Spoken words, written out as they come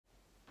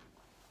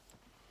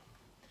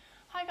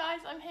Hi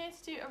guys, I'm here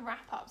to do a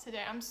wrap up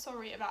today. I'm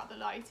sorry about the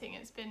lighting,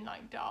 it's been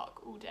like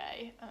dark all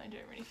day and I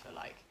don't really feel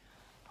like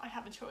I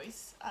have a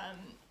choice.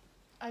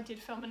 I did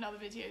film another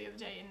video the other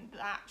day in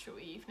the actual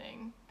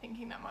evening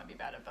thinking that might be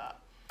better, but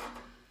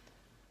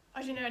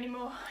I don't know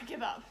anymore, I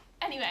give up.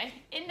 Anyway,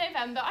 in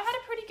November I had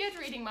a pretty good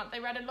reading month. I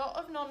read a lot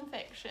of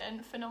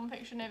non-fiction for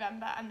non-fiction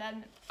November, and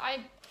then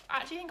I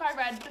actually think I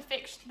read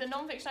the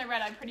non-fiction I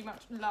read, I pretty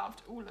much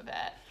loved all of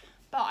it.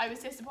 But I was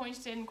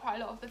disappointed in quite a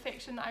lot of the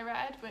fiction that I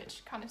read,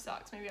 which kind of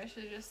sucks. Maybe I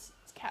should have just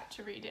kept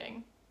to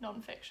reading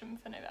non-fiction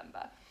for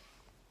November.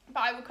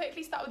 But I will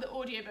quickly start with the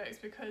audiobooks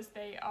because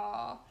they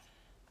are,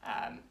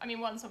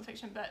 one's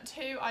non-fiction, but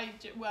two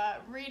were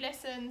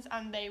re-listens,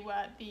 and they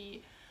were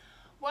the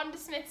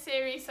Wundersmith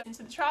series, so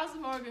Into the Trials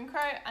of Morrigan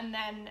Crow, and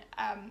then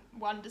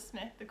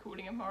Wundersmith, The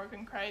Calling of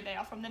Morrigan Crow. They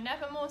are from the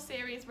Nevermoor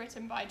series,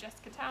 written by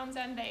Jessica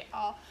Townsend. They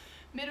are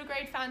middle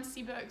grade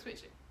fantasy books,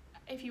 which,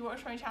 if you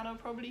watch my channel,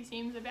 probably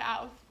seems a bit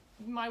out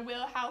of my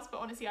wheelhouse, but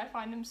honestly I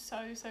find them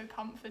so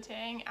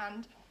comforting.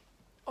 And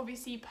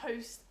obviously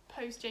post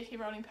J.K.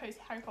 Rowling, post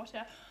Harry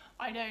Potter,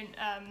 I don't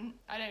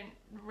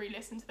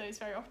re-listen to those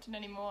very often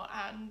anymore,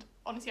 and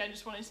honestly I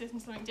just wanted to listen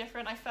to something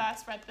different. I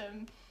first read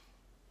them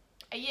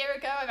a year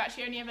ago. I've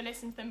actually only ever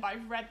listened to them, but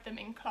I've read them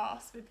in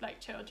class with like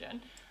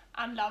children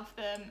and love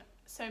them.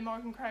 So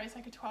Morrigan Crow is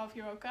like a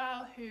 12-year-old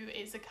girl who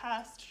is a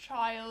cursed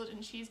child,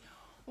 and she's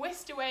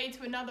whisked away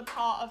to another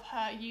part of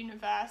her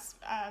universe.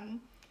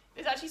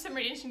 There's actually some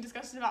really interesting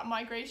discussions about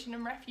migration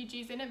and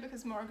refugees in it,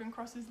 because Morrigan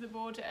crosses the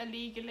border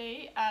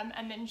illegally,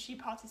 and then she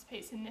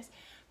participates in this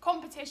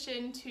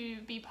competition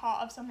to be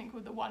part of something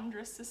called the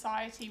Wondrous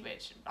Society,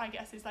 which I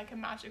guess is like a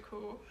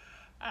magical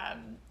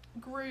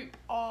group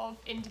of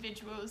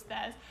individuals.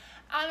 There's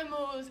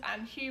animals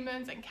and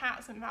humans and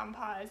cats and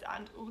vampires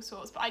and all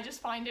sorts, but I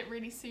just find it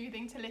really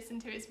soothing to listen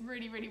to. It's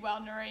really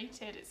well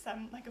narrated. It's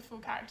like a full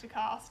character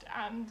cast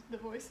and the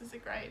voices are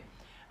great,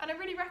 and I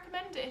really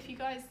recommend it if you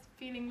guys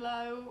feeling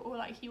low or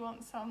like you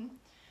want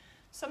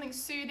something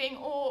soothing,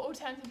 or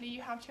alternatively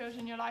you have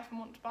children in your life and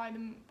want to buy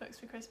them books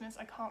for Christmas.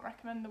 I can't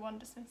recommend the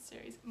Wundersmith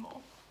series more.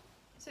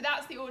 So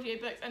that's the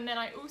audiobooks, and then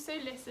I also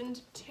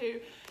listened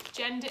to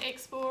Gender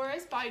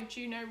Explorers by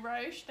Juno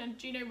Roche. And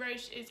Juno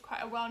Roche is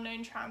quite a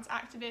well-known trans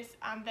activist,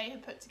 and they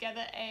have put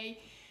together a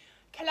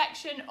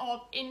collection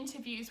of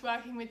interviews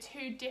working with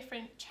two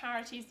different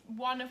charities,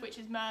 one of which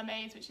is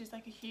Mermaids, which is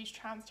like a huge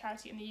trans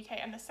charity in the UK,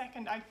 and the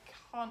second I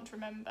can't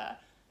remember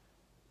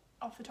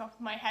off the top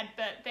of my head,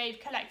 but they've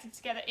collected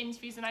together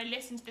interviews, and I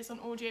listened to this on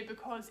audio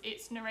because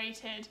it's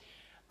narrated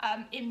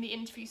in the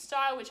interview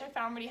style, which I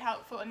found really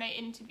helpful, and they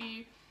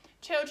interview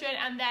children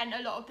and then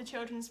a lot of the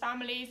children's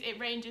families. It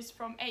ranges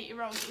from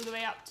 8-year-olds all the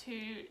way up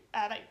to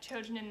like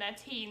children in their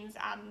teens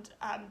and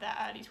their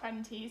early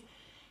 20s.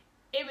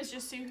 It was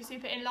just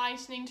super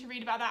enlightening to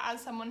read about that.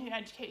 As someone who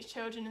educates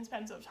children and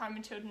spends a lot of time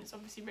with children, it's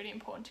obviously really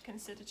important to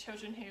consider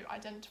children who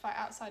identify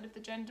outside of the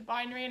gender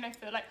binary, and I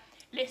feel like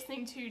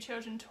listening to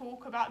children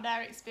talk about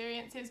their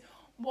experiences,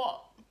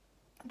 what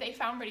they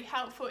found really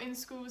helpful in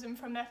schools and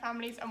from their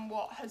families, and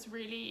what has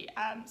really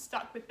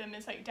stuck with them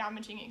as like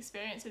damaging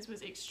experiences,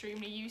 was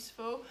extremely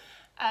useful.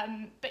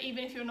 But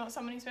even if you're not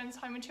someone who spends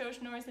time with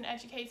children or is an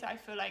educator, I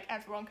feel like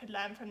everyone could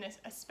learn from this,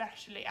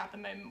 especially at the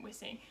moment we're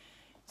seeing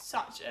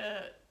such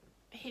a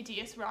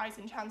hideous rise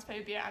in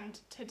transphobia. And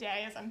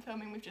today, as I'm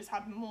filming, we've just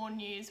had more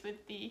news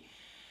with the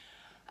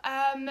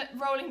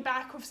rolling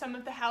back of some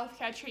of the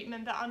healthcare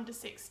treatment that under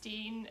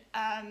 16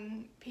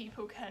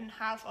 people can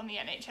have on the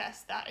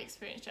NHS that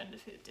experience gender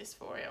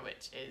dysphoria,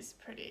 which is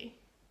pretty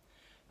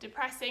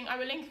depressing. I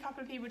will link a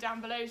couple of people down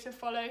below to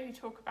follow who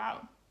talk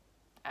about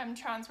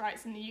trans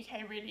rights in the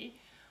UK really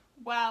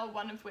well,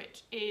 one of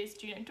which is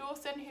Juno,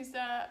 who's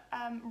a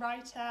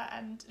writer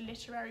and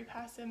literary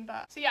person.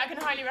 But so yeah, I can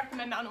highly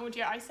recommend that on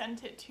audio. I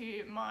sent it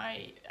to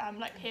my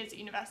peers at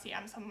university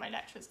and some of my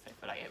lecturers. I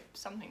feel like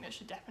it's something that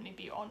should definitely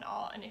be on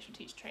our initial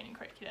teacher training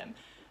curriculum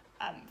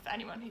for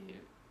anyone who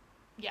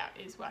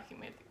is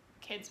working with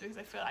kids, because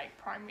I feel like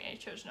primary age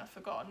children are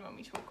forgotten when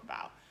we talk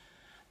about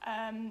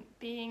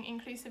being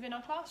inclusive in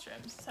our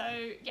classrooms.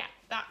 So yeah,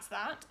 that's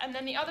that. And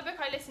then the other book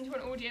I listened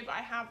to on audio but I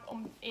have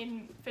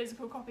in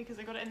physical copy because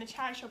I got it in the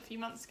charity shop a few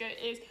months ago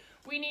is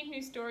We Need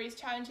New Stories,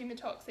 Challenging the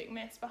Toxic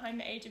Myths Behind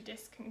the Age of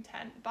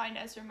Discontent by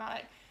Nesrine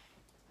Malik.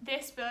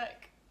 This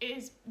book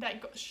is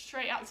like got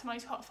straight out to my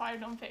top 5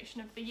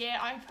 non-fiction of the year.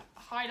 I've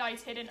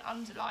highlighted and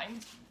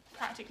underlined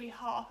practically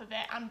half of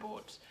it and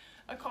bought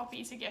a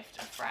copy to gift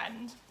a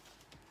friend.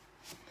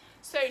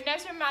 So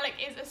Nesrine Malik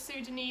is a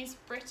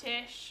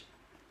Sudanese-British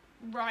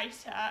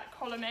writer,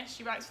 columnist.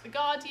 She writes for The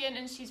Guardian,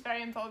 and she's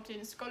very involved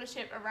in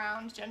scholarship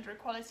around gender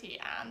equality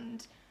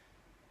and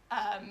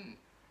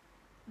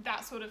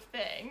that sort of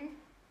thing.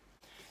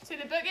 So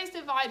the book is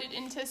divided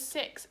into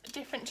 6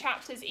 different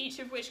chapters, each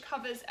of which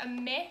covers a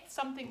myth,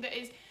 something that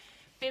has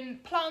been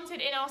planted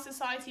in our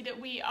society that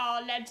we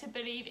are led to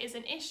believe is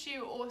an issue,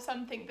 or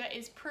something that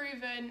is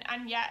proven,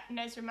 and yet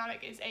Nesrine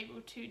Malik is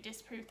able to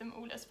disprove them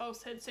all as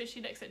falsehood. So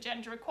she looks at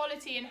gender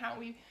equality and how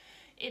we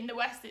in the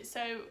West it's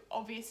so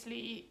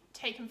obviously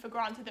taken for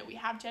granted that we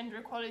have gender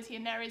equality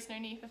and there is no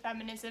need for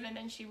feminism, and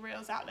then she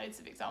reels out loads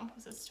of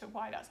examples as to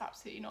why that's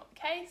absolutely not the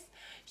case.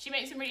 She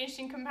makes some really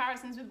interesting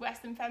comparisons with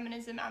Western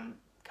feminism and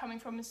coming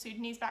from a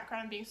Sudanese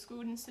background and being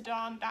schooled in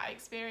Sudan, that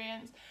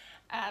experience.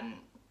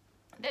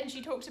 Then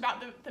she talked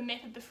about the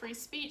myth of the free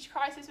speech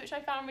crisis, which I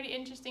found really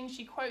interesting.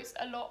 She quotes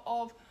a lot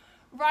of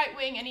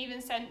right-wing and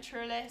even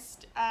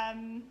centralist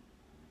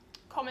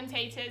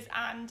commentators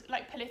and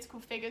like political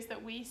figures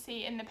that we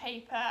see in the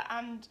paper,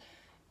 and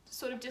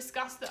sort of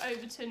discuss the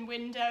Overton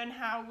window and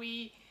how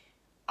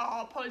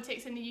our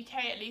politics in the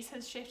UK at least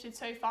has shifted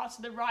so far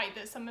to the right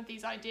that some of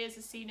these ideas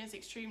are seen as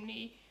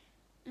extremely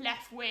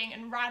left-wing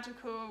and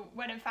radical,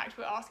 when in fact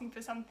we're asking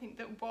for something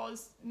that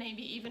was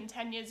maybe even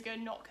 10 years ago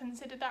not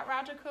considered that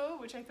radical,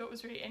 which I thought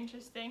was really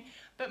interesting.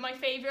 But my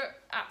favourite,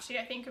 actually,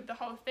 I think, of the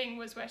whole thing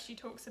was where she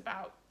talks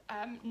about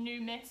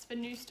new myths for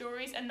new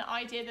stories, and the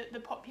idea that the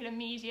popular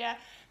media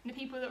and the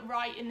people that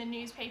write in the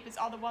newspapers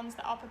are the ones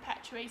that are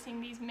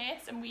perpetuating these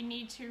myths, and we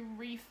need to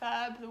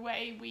refurb the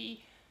way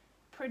we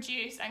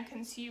produce and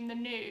consume the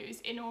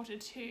news in order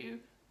to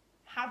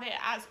have it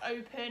as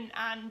open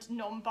and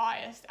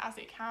non-biased as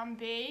it can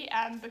be,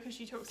 because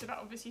she talks about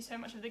obviously so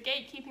much of the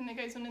gatekeeping that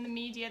goes on in the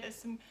media. There's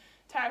some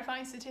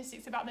terrifying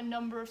statistics about the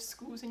number of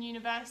schools and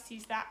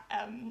universities that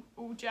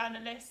all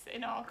journalists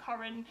in our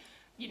current,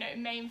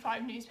 main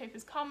 5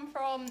 newspapers come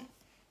from.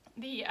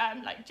 The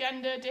like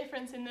gender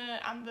difference and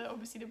the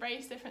obviously the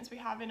race difference we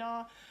have in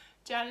our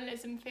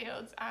journalism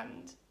fields.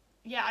 And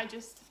yeah,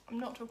 I'm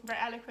not talking very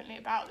eloquently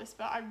about this,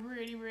 but I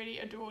really, really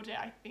adored it.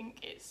 I think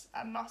it's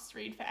a must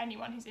read for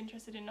anyone who's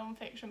interested in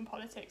non-fiction,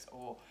 politics,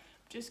 or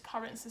just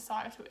current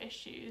societal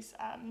issues.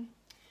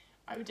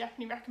 I would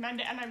definitely recommend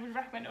it, and I would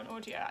recommend it on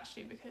audio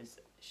actually because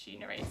she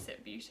narrates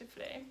it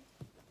beautifully.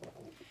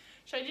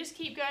 Should I just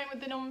keep going with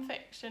the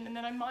non-fiction, and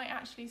then I might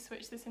actually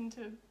switch this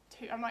into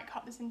I might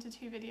cut this into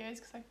 2 videos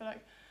because I feel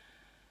like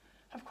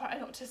I have quite a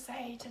lot to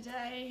say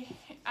today.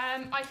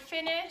 I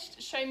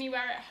finished Show Me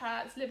Where It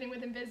Hurts, Living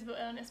with Invisible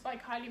Illness by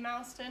Kylie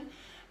Maslen.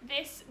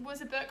 This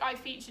was a book I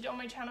featured on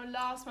my channel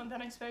last month,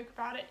 and I spoke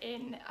about it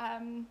in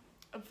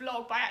a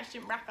vlog, but I actually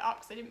didn't wrap it up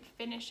because I didn't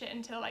finish it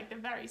until like the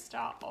very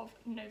start of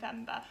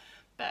November.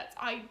 But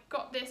I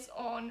got this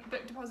on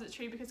Book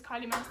Depository because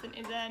Kylie Maslen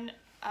is an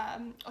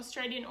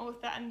Australian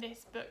author, and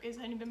this book has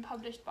only been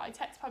published by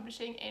Text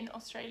Publishing in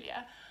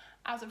Australia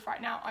as of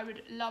right now. I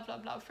would love,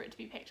 love, love for it to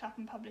be picked up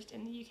and published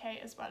in the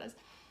UK as well as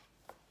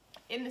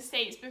in the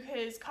States,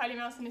 because Kylie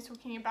Maslen is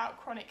talking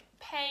about chronic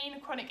pain,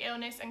 chronic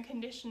illness, and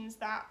conditions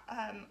that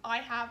I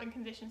have and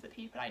conditions that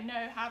people I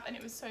know have, and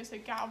it was so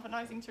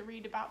galvanising to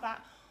read about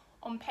that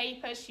on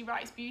paper. She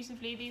writes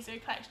beautifully. These are a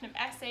collection of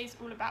essays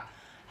all about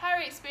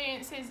her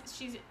experiences.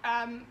 She's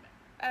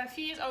a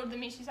few years older than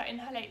me. She's like in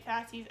her late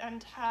 30s,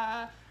 and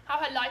how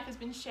her life has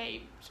been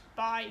shaped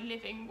by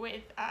living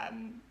with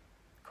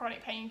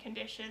chronic pain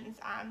conditions,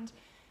 and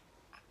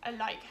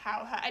like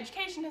how her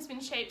education has been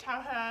shaped,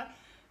 how her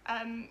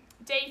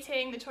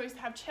dating, the choice to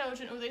have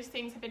children, all those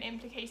things have been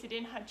implicated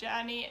in her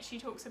journey. She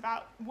talks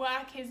about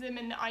workism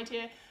and the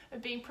idea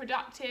of being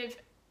productive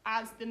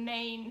as the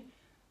main,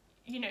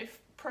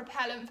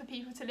 propellant for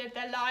people to live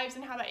their lives,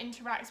 and how that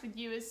interacts with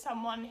you as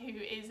someone who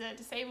is a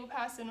disabled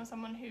person or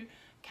someone who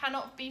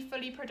cannot be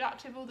fully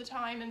productive all the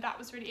time. And that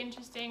was really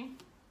interesting.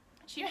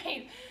 She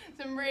made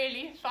some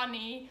really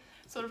funny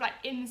sort of like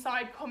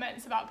inside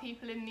comments about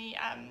people in the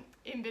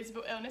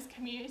invisible illness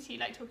community,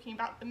 like talking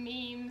about the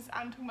memes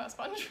and talking about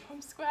SpongeBob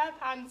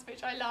SquarePants,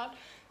 which I loved.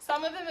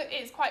 Some of them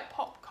it's quite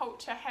pop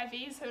culture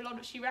heavy, so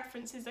she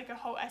references like a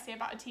whole essay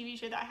about a TV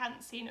show that I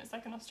hadn't seen. It's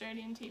like an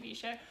Australian TV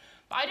show,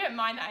 but I don't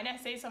mind that in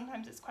essays.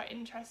 Sometimes it's quite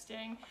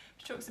interesting.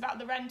 She talks about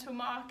the rental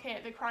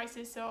market, the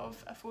crisis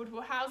of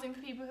affordable housing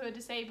for people who are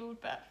disabled,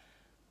 but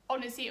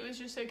honestly it was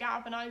just so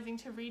galvanising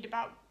to read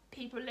about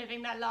people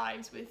living their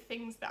lives with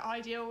things that I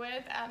deal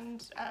with.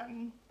 And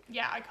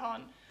yeah, I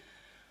can't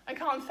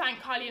thank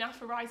Kylie enough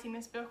for writing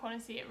this book.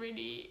 Honestly, it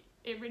really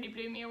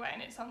blew me away,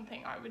 and it's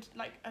something I would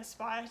like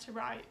aspire to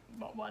write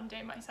one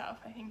day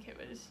myself. I think it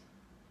was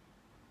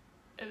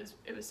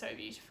so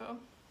beautiful.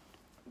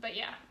 But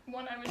yeah,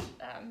 one I would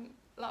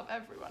love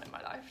everyone in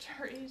my life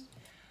to read.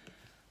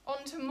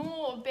 On to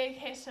more big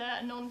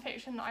hitter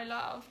non-fiction that I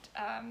loved.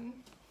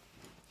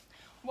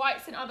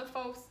 Whites and Other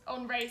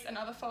on Race and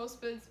Other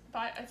Falsehoods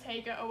by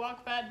Ortega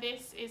Owagba.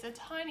 This is a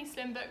tiny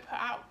slim book put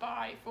out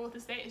by Fourth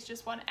Estate. It's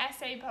just one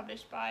essay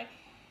published by,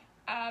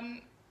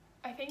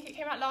 I think it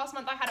came out last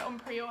month. I had it on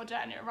pre-order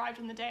and it arrived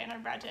on the day, and I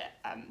read it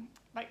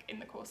like in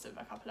the course of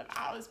a couple of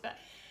hours. But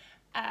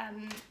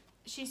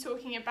she's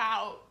talking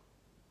about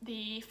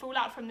the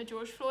fallout from the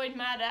George Floyd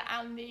murder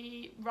and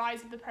the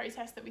rise of the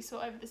protests that we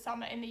saw over the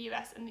summer in the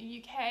US and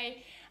the UK,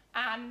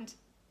 and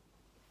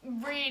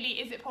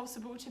really, is it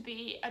possible to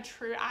be a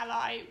true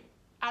ally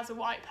as a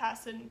white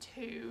person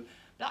to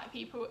black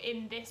people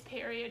in this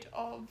period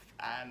of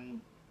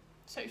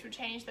social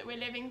change that we're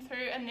living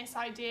through, and this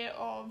idea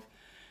of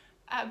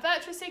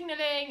virtual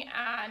signalling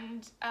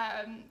and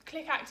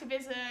click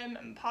activism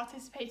and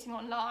participating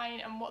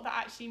online, and what that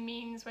actually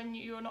means when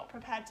you're not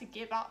prepared to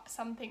give up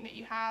something that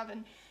you have,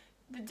 and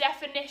the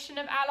definition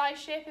of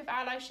allyship, if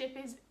allyship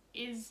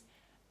is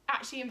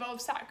actually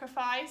involves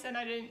sacrifice,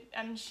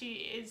 and she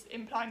is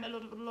implying that a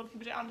lot of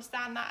people don't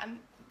understand that, and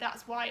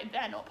that's why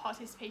they're not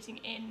participating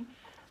in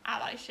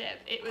allyship.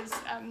 It was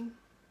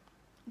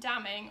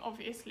damning,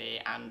 obviously,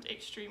 and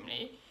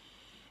extremely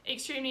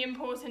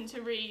important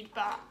to read,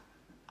 but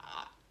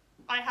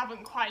I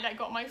haven't quite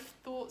got my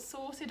thoughts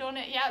sorted on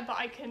it yet, but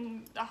I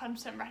can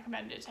 100%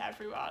 recommend it to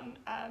everyone.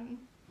 I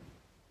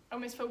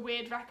almost feel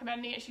weird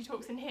recommending it. She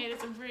talks in here,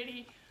 there's a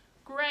really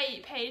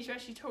great page where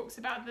she talks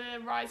about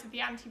the rise of the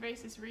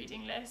anti-racist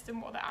reading list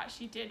and what that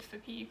actually did for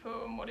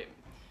people, and what it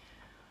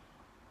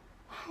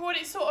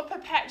sort of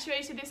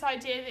perpetuated this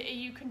idea that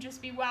you can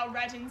just be well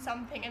read in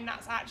something and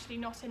that's actually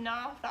not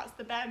enough, that's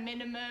the bare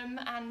minimum,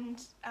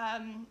 and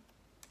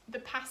the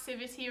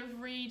passivity of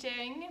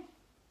reading,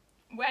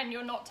 when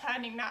you're not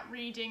turning that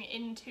reading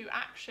into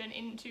action,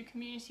 into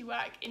community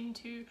work,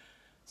 into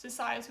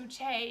societal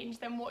change,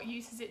 then what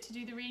use is it to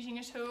do the reading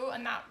at all?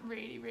 And that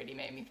really, really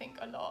made me think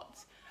a lot,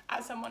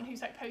 as someone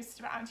who's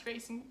posted about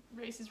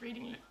anti-racist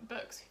reading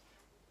books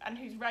and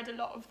who's read a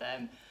lot of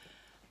them.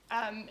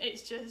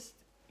 It's just,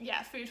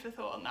 yeah, food for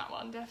thought on that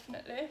one,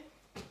 definitely.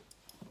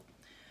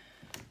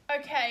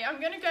 Okay, I'm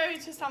going to go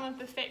to some of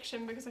the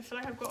fiction because I feel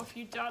like I've got a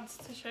few duds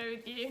to share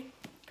with you.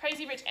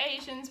 Crazy Rich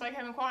Asians by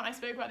Kwan. I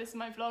spoke about this in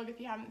my vlog.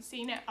 If you haven't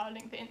seen it, I'll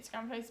link the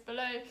Instagram post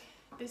below.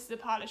 This is a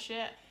pile of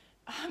shit.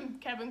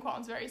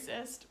 Kwan's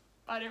racist.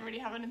 I don't really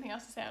have anything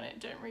else to say on it.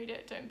 Don't read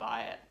it, don't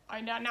buy it. I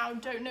now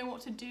don't know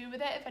what to do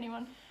with it. If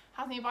anyone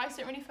has any advice, I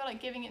don't really feel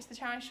like giving it to the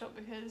charity shop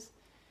because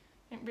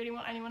I don't really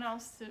want anyone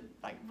else to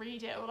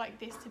read it or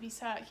this to be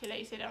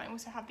circulated. And I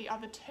also have the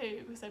other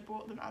two because I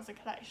bought them as a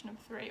collection of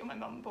 3, or my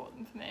mum bought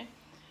them for me.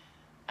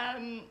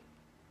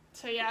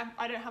 So yeah,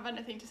 I don't have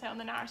anything to say on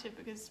the narrative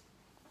because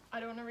I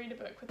don't want to read a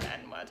book with the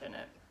N-word in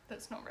it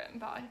that's not written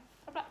by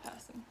a black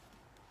person.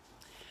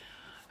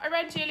 I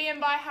read Jillian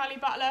by Halle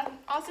Butler.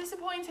 I was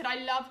disappointed.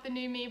 I loved The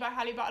New Me by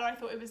Halle Butler. I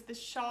thought it was the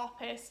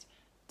sharpest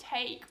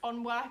take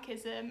on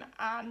workism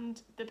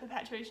and the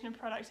perpetuation of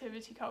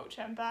productivity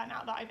culture and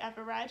burnout that I've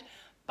ever read.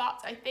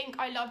 But I think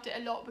I loved it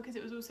a lot because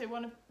it was also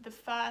one of the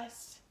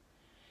first,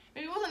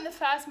 maybe it wasn't the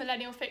first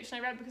millennial fiction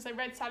I read because I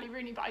read Sally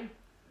Rooney, but I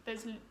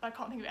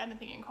can't think of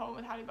anything in common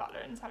with Halle Butler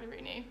and Sally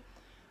Rooney.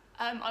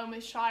 I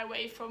almost shy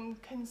away from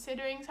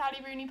considering Sally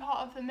Rooney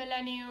part of the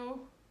millennial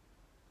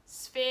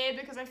sphere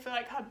because I feel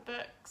like her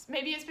books,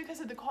 maybe it's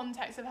because of the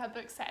context of her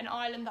books set in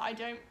Ireland that I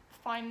don't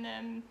find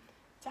them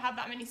to have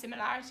that many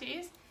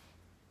similarities.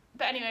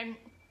 But anyway,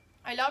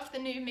 I loved The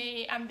New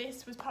Me, and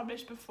this was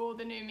published before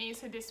The New Me,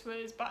 so this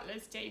was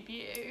Butler's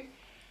debut.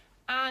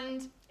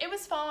 And it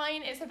was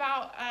fine. It's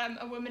about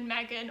a woman,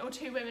 Megan, or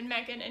 2 women,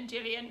 Megan and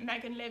Jillian.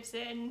 Megan lives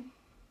in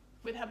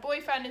with her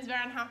boyfriend, is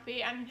very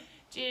unhappy, and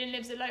Jillian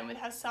lives alone with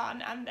her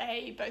son, and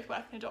they both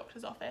work in a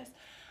doctor's office.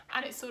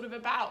 And it's sort of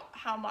about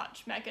how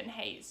much Megan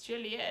hates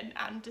Jillian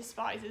and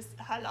despises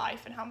her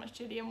life, and how much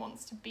Jillian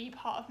wants to be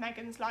part of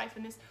Megan's life,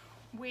 and this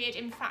weird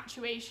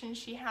infatuation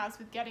she has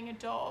with getting a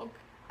dog.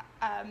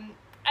 And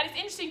it's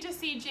interesting to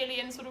see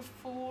Jillian sort of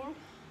fall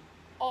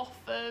off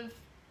of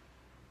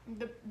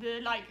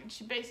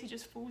she basically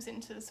just falls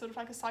into sort of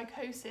a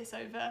psychosis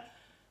over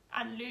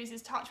and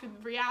loses touch with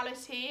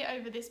reality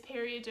over this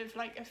period of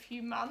a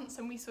few months,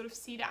 and we sort of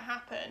see that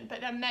happen.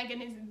 But then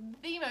Megan is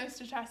the most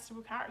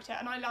detestable character,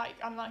 and I like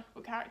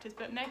unlikable characters,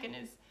 but Megan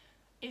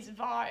is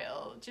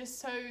vile, just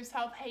so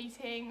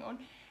self-hating, on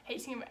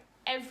hating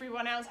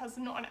everyone else, has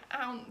not an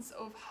ounce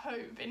of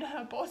hope in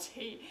her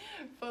body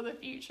for the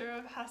future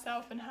of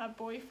herself, and her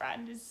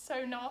boyfriend is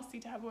so nasty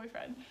to her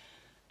boyfriend.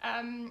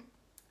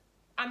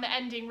 And the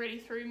ending really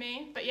threw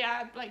me, but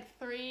yeah,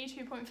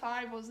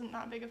 2.5, wasn't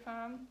that big a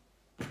fan.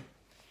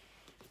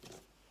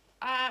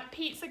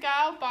 Pizza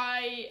Girl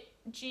by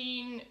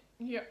Kyoung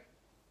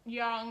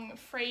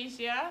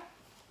Frazier.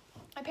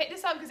 I picked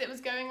this up because it was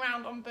going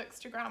around on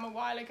Bookstagram a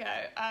while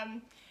ago.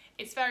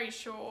 It's very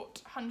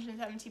short,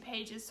 170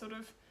 pages, sort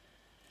of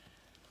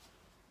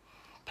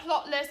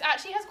plotless.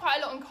 Actually has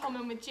quite a lot in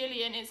common with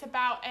Jillian. It's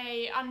about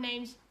a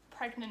unnamed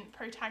pregnant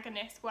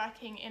protagonist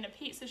working in a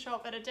pizza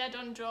shop at a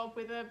dead-on job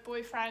with a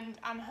boyfriend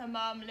and her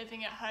mum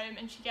living at home,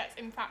 and she gets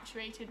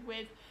infatuated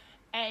with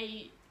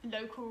a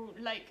local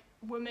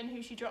woman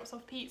who she drops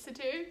off pizza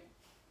to.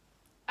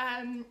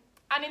 And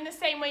in the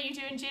same way you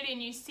do in Jillian,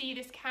 you see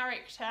this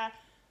character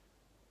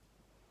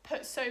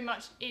put so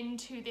much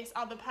into this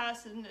other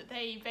person that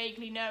they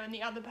vaguely know, and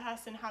the other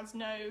person has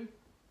no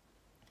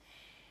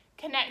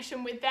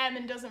connection with them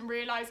and doesn't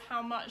realise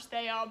how much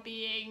they are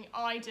being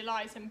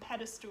idolised and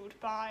pedestaled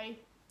by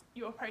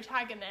your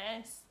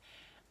protagonist.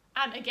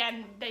 And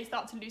again, they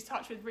start to lose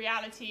touch with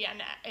reality,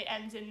 and it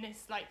ends in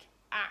this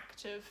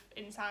act of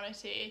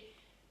insanity.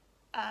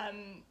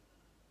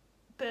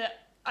 But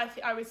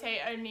I would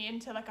say only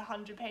until like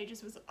 100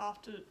 pages was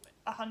after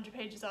 100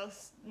 pages I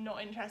was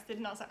not interested,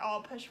 and I was like, oh,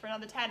 I'll push for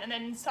another 10, and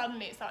then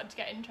suddenly it started to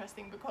get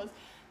interesting because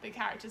the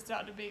characters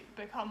started to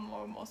become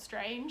more and more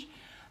strange,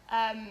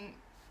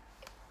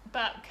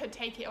 but could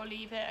take it or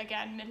leave it,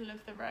 again, middle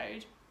of the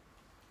road.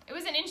 It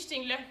was an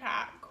interesting look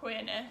at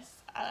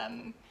queerness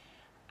and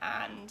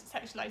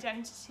sexual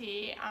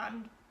identity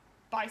and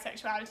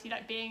bisexuality,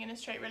 like being in a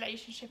straight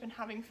relationship and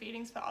having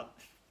feelings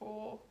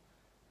for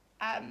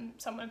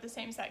someone of the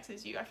same sex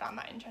as you. I found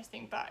that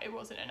interesting, but it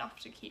wasn't enough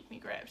to keep me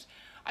gripped.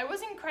 I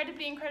was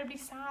incredibly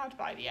sad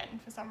by the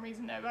end for some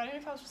reason though, but I don't know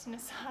if I was just in a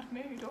sad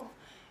mood or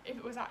if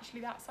it was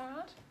actually that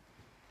sad.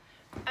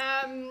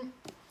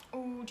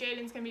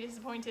 Jillian's gonna be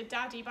disappointed.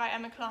 Daddy by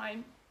Emma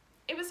Cline.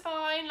 It was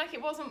fine, like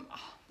it wasn't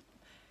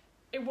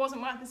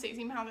worth the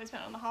 £16 they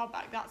spent on the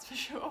hardback, that's for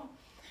sure.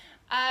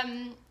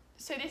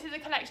 So this is a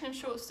collection of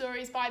short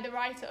stories by the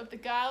writer of The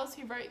Girls,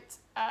 who wrote,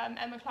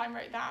 Emma Cline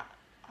wrote that,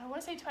 I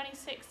want to say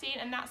 2016,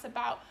 and that's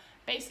about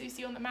based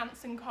loosely on the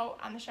Manson cult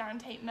and the Sharon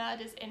Tate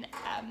murders in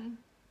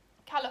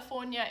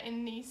California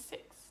in the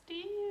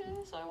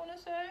 60s, I want to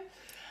say.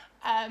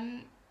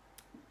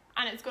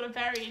 And it's got a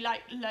very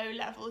like low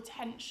level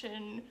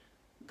tension,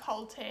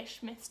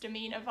 cultish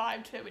misdemeanor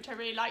vibe to it, which I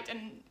really liked,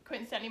 and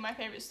coincidentally my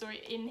favourite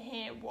story in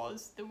here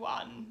was the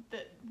one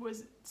that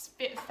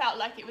felt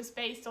like it was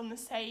based on the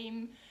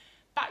same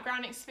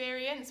background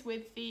experience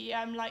with the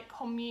like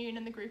commune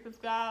and the group of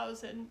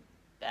girls and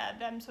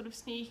them sort of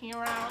sneaking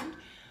around.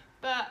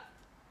 But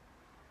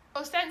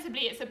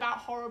ostensibly it's about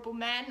horrible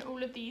men.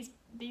 All of these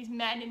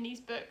men in these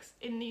books,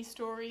 in these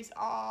stories,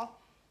 are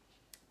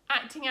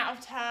acting out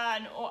of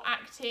turn or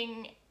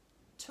acting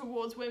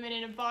towards women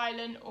in a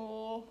violent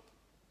or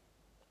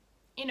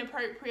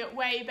inappropriate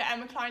way, but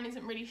Emma Cline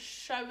isn't really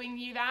showing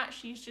you that.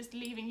 She's just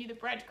leaving you the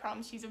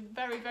breadcrumbs. She's a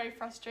very, very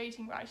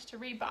frustrating writer to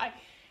read, but I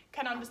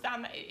can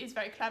understand that it is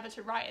very clever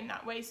to write in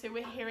that way. So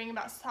we're hearing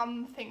about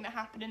something that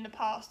happened in the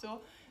past, or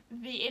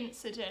the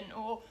incident,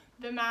 or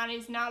the man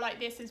is now like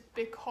this is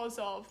because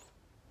of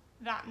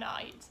that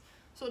night,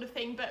 sort of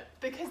thing. But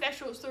because they're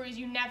short stories,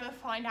 you never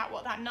find out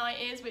what that night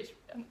is, which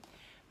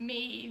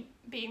me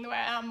being the way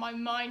I am, my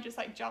mind just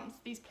like jumps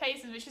to these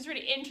places, which is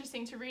really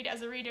interesting to read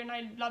as a reader, and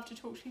I love to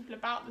talk to people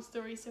about the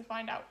stories to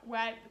find out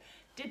where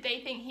did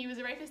they think he was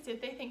a rapist,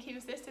 did they think he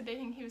was this, did they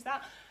think he was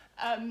that,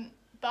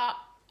 but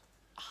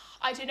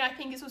I don't know, I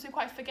think it's also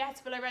quite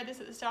forgettable. I read this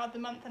at the start of the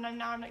month and I'm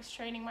like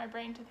straining my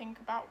brain to think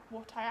about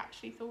what I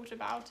actually thought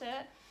about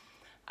it.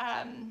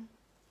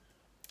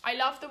 I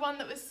love the one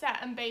that was set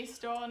and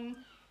based on,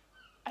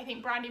 I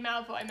think, Brandy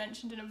Melville, I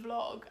mentioned in a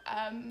vlog,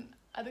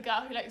 the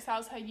girl who like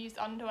sells her used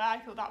underwear. I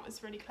thought that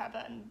was really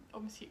clever and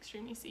obviously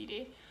extremely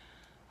seedy.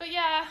 But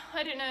yeah,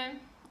 I don't know,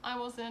 I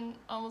wasn't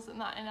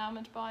that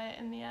enamoured by it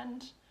in the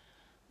end,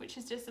 which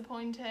is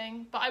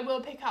disappointing. But I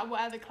will pick up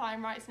whatever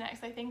Cline writes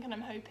next, I think, and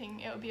I'm hoping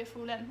it'll be a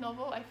full-length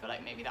novel. I feel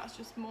like maybe that's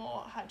just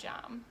more her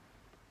jam.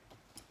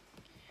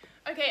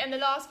 Okay, and the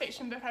last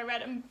fiction book I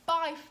read, and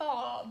by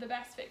far the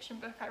best fiction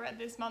book I read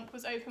this month,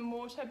 was Open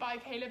Water by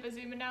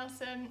Azumah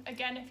Nelson.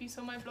 Again, if you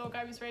saw my vlog,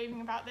 I was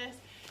raving about this.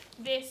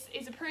 This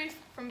is a proof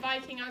from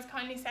Viking I was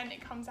kindly sent.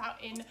 It comes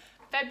out in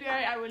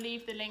February. I will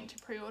leave the link to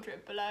pre-order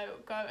it below.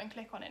 Go and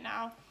click on it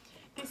now.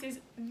 This is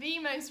the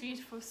most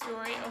beautiful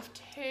story of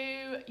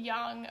two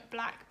young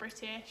black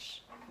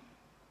British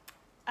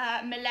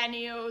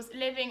millennials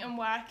living and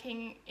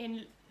working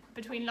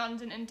between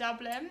London and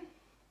Dublin.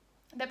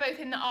 They're both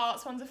in the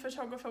arts. One's a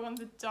photographer,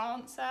 one's a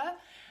dancer.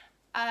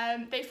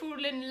 They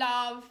fall in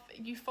love.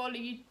 You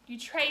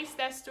trace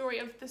their story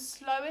of the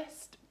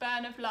slowest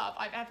burn of love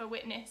I've ever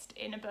witnessed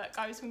in a book.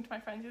 I was talking to my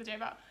friends the other day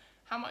about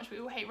how much we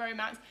all hate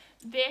romance.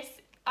 This,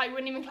 I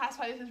wouldn't even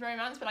classify this as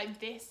romance, but like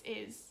this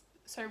is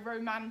so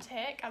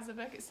romantic as a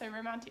book. It's so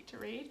romantic to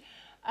read.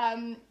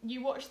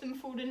 You watch them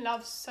fall in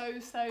love so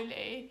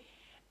slowly,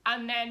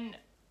 and then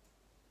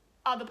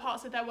other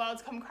parts of their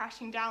worlds come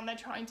crashing down. They're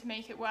trying to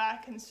make it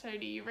work, and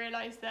slowly you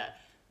realise that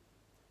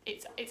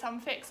it's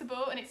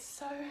unfixable, and it's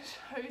so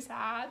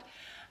sad.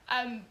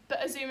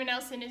 But Azumah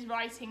Nelson is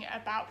writing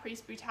about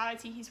police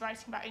brutality. He's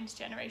writing about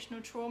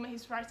intergenerational trauma.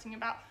 He's writing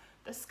about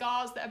the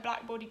scars that a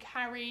black body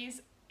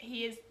carries.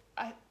 He is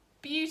a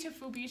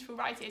beautiful, beautiful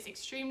writer. It's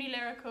extremely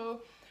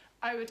lyrical.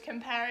 I would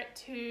compare it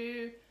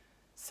to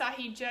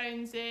Saeed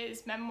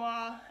Jones's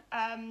memoir,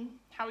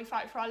 How We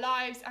Fight for Our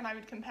Lives, and I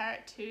would compare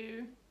it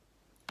to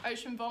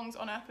Ocean Vuong's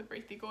On Earth We're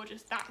Briefly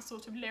Gorgeous. That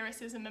sort of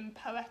lyricism and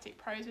poetic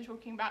prose we're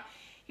talking about.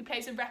 He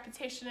plays with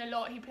repetition a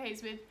lot. He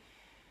plays with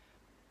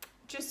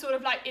just sort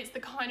of like, it's the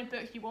kind of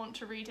book you want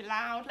to read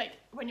aloud. Like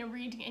when you're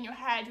reading it in your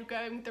head, you're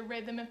going with the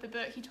rhythm of the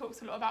book. He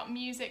talks a lot about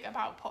music,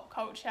 about pop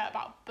culture,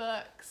 about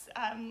books.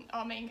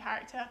 Our main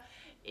character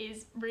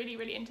is really,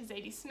 really into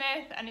Zadie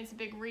Smith and is a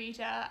big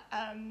reader.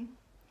 And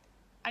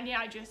yeah,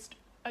 I just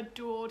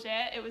adored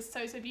it. It was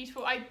so, so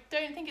beautiful. I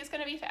don't think it's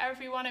going to be for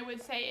everyone. I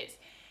would say it's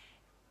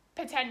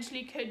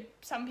potentially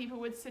some people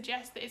would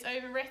suggest that it's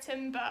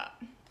overwritten, but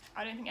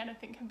I don't think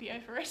anything can be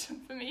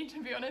overwritten for me,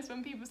 to be honest.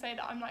 When people say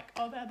that, I'm like,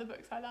 oh, they're the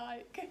books I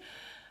like.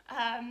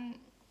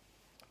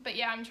 But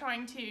yeah, I'm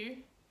trying to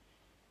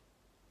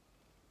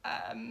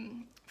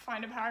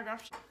find a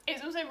paragraph.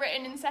 It's also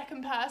written in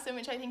second person,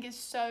 which I think is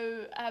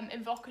so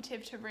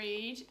evocative to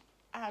read.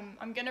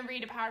 I'm going to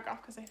read a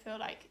paragraph because I feel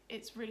like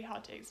it's really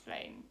hard to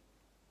explain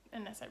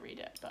unless I read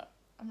it, but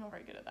I'm not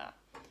very good at that.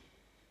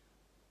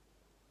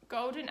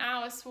 Golden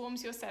hour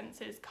swarms your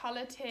senses,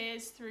 colour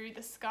tears through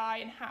the sky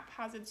in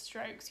haphazard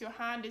strokes. Your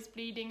hand is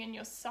bleeding and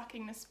you're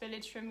sucking the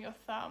spillage from your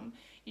thumb.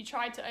 You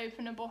tried to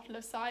open a bottle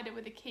of cider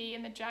with a key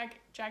and the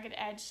jagged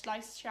edge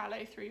sliced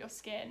shallow through your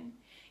skin.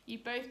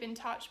 You've both been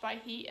touched by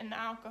heat and the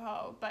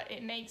alcohol, but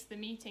it makes the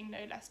meeting no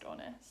less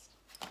honest.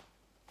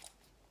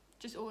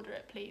 Just order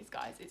it, please,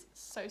 guys. It's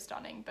so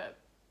stunning, but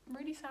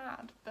really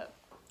sad, but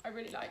I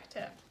really liked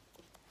it.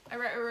 I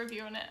wrote a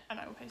review on it and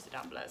I will post it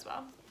down below as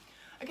well.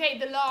 Okay,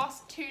 the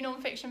last 2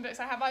 non-fiction books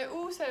I have, I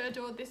also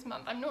adored this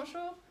month. I'm not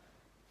sure,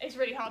 it's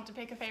really hard to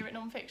pick a favourite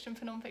non-fiction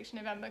for non-fiction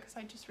November because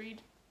I just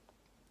read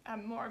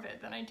more of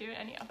it than I do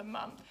any other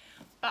month.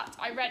 But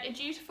I read A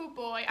Dutiful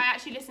Boy. I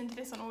actually listened to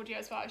this on audio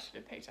as well, I should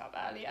have picked up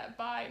earlier,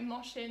 by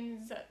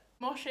Mohsin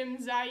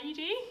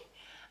Zaidi,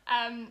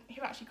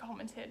 who actually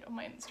commented on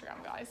my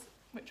Instagram, guys,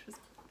 which was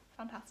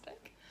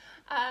fantastic.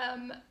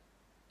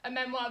 A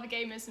memoir of a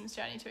gay Muslim's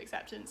journey to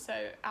acceptance,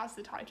 so as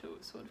the title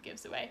sort of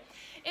gives away.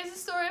 It's a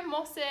story of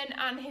Mohsin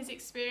and his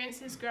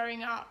experiences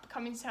growing up,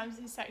 coming to terms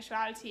with his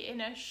sexuality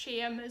in a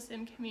Shia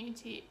Muslim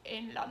community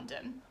in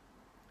London.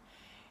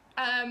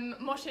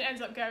 Mohsin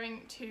ends up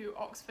going to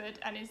Oxford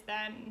and is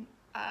then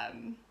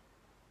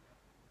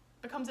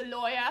becomes a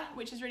lawyer,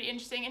 which is really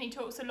interesting, and he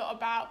talks a lot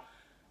about,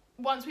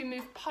 once we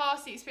move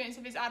past the experience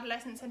of his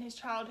adolescence and his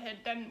childhood,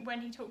 then when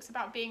he talks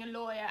about being a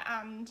lawyer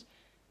and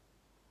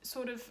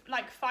sort of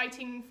like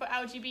fighting for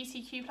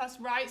LGBTQ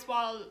plus rights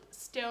while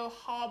still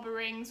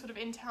harbouring sort of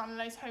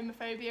internalised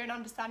homophobia and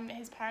understanding that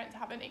his parents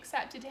haven't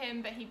accepted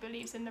him, but he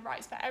believes in the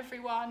rights for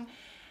everyone.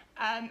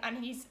 And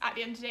he's, at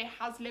the end of the day,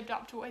 has lived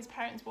up to what his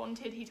parents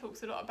wanted. He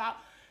talks a lot about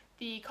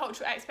the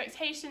cultural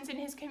expectations in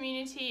his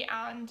community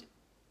and,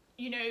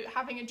 you know,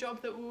 having a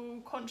job that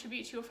will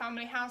contribute to your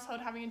family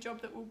household, having a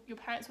job that your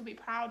parents will be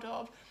proud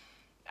of.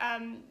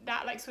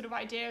 That like sort of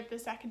idea of the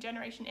second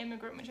generation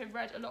immigrant, which I've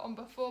read a lot on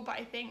before, but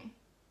I think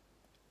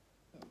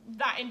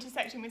that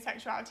intersecting with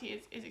sexuality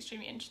is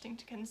extremely interesting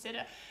to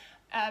consider.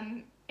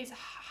 It's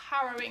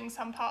harrowing,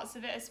 some parts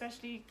of it,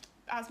 especially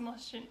as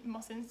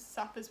Mohsin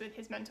suffers with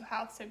his mental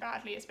health so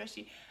badly,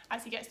 especially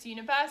as he gets to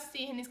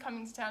university and is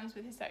coming to terms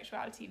with his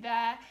sexuality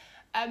there.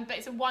 But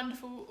it's a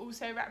wonderful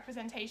also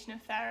representation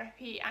of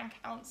therapy and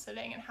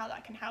counselling and how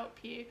that can help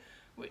you,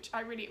 which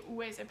I really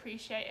always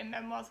appreciate in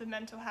memoirs of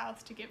mental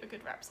health, to give a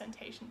good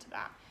representation to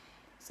that.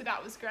 So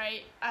that was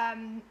great.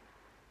 On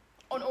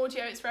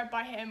audio it's read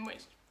by him,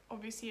 which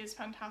obviously is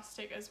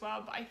fantastic as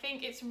well, but I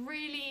think it's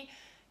really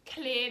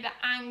clear the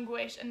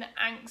anguish and the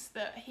angst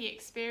that he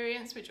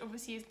experienced, which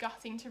obviously is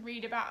gutting to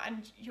read about,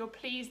 and you're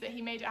pleased that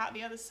he made it out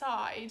the other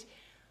side,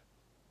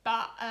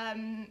 but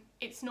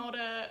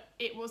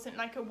it wasn't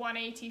like a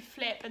 180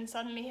 flip and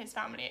suddenly his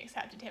family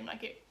accepted him.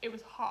 Like it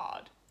was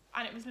hard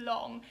and it was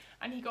long,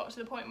 and he got to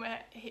the point where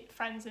his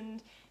friends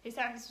and his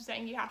therapist were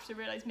saying, you have to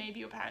realise maybe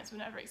your parents will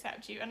never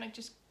accept you, and I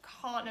just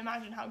can't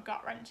imagine how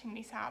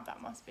gut-wrenchingly sad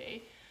that must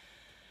be.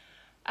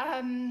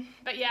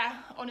 But yeah,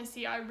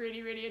 honestly, I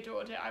really, really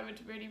adored it. I would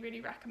really,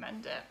 really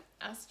recommend it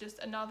as just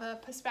another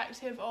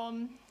perspective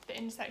on the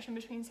intersection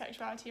between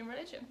sexuality and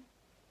religion.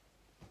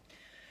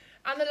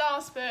 And the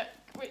last book,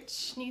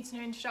 which needs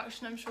no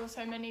introduction, I'm sure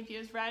so many of you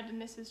have read,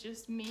 and this is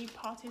just me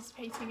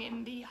participating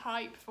in the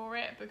hype for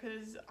it,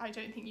 because I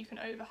don't think you can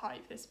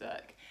overhype this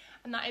book,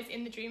 and that is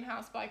In the Dream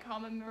House by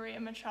Carmen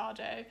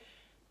Machado.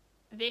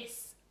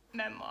 This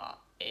memoir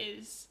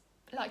is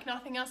like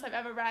nothing else I've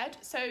ever read.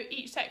 So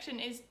each section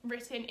is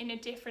written in a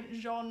different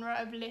genre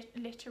of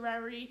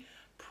literary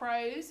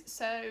prose.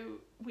 So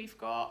we've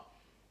got,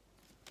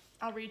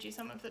 I'll read you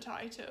some of the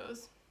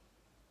titles.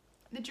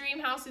 The Dream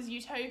House is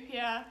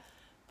utopia.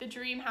 The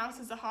Dream House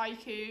is a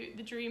haiku.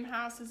 The Dream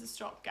House is a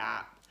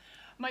stopgap.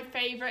 My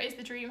favourite is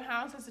The Dream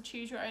House as a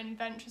choose your own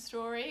adventure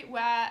story,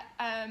 where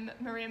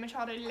Maria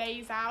Machado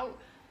lays out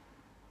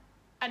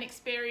an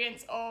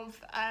experience of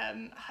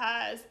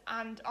hers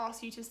and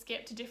asks you to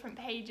skip to different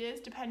pages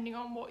depending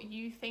on what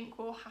you think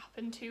will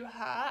happen to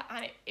her,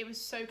 and it was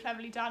so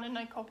cleverly done, and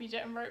I copied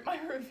it and wrote my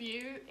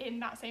review in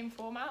that same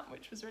format,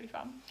 which was really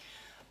fun.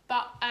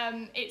 But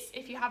it's,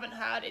 if you haven't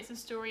heard, it's a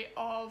story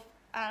of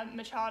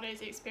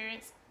Machado's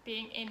experience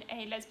being in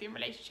a lesbian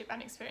relationship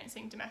and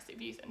experiencing domestic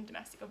abuse and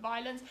domestic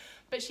violence,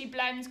 but she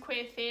blends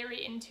queer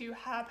theory into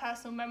her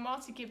personal memoir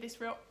to give this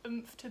real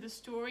oomph to the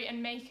story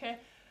and make a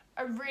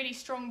really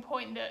strong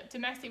point that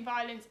domestic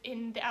violence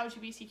in the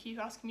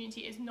LGBTQ+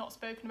 community is not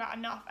spoken about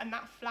enough, and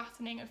that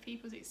flattening of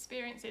people's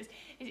experiences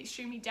is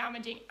extremely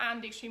damaging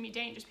and extremely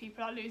dangerous.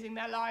 People are losing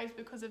their lives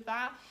because of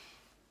that.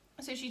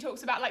 So she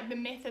talks about like the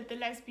myth of the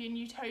lesbian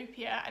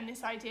utopia and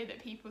this idea that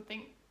people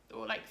think,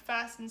 or like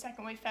first and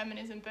second wave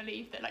feminism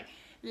believe that like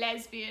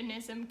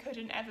lesbianism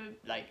couldn't ever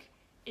like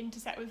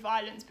intersect with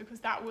violence because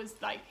that was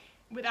like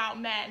without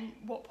men,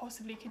 what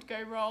possibly could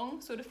go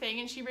wrong, sort of thing.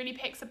 And she really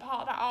picks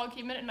apart that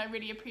argument, and I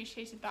really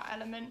appreciated that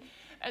element,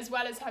 as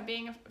well as her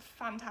being a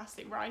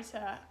fantastic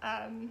writer.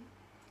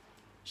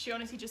 She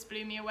honestly just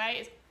blew me away.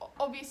 It's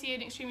obviously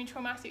an extremely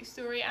traumatic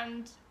story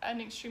and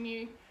an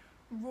extremely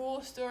raw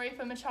story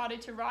for Machado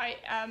to write,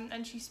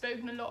 and she's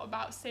spoken a lot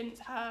about since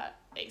her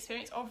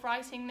experience of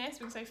writing this,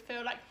 because I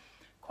feel like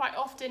quite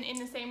often, in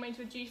the same way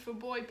to a Dutiful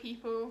Boy,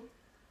 people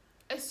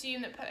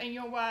assume that putting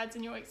your words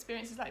and your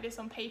experiences like this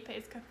on paper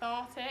is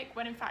cathartic,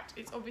 when in fact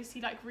it's obviously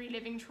like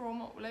reliving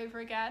trauma all over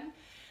again.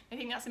 I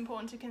think that's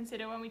important to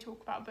consider when we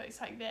talk about books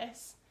like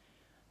this,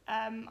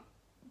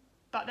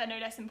 but they're no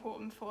less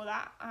important for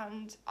that.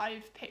 And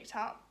I've picked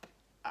up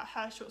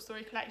her short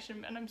story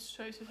collection, and I'm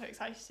so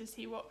excited to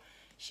see what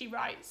she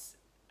writes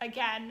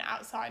again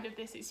outside of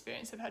this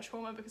experience of her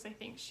trauma, because I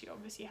think she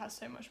obviously has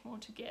so much more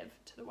to give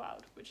to the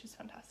world, which is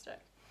fantastic.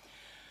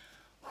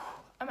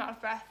 I'm out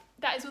of breath.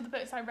 That is all the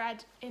books I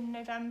read in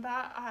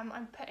November.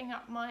 I'm putting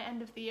up my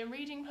end of the year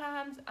reading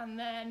plans, and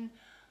then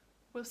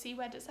we'll see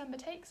where December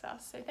takes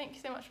us. So thank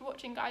you so much for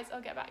watching, guys.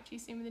 I'll get back to you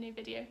soon with a new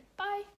video. Bye!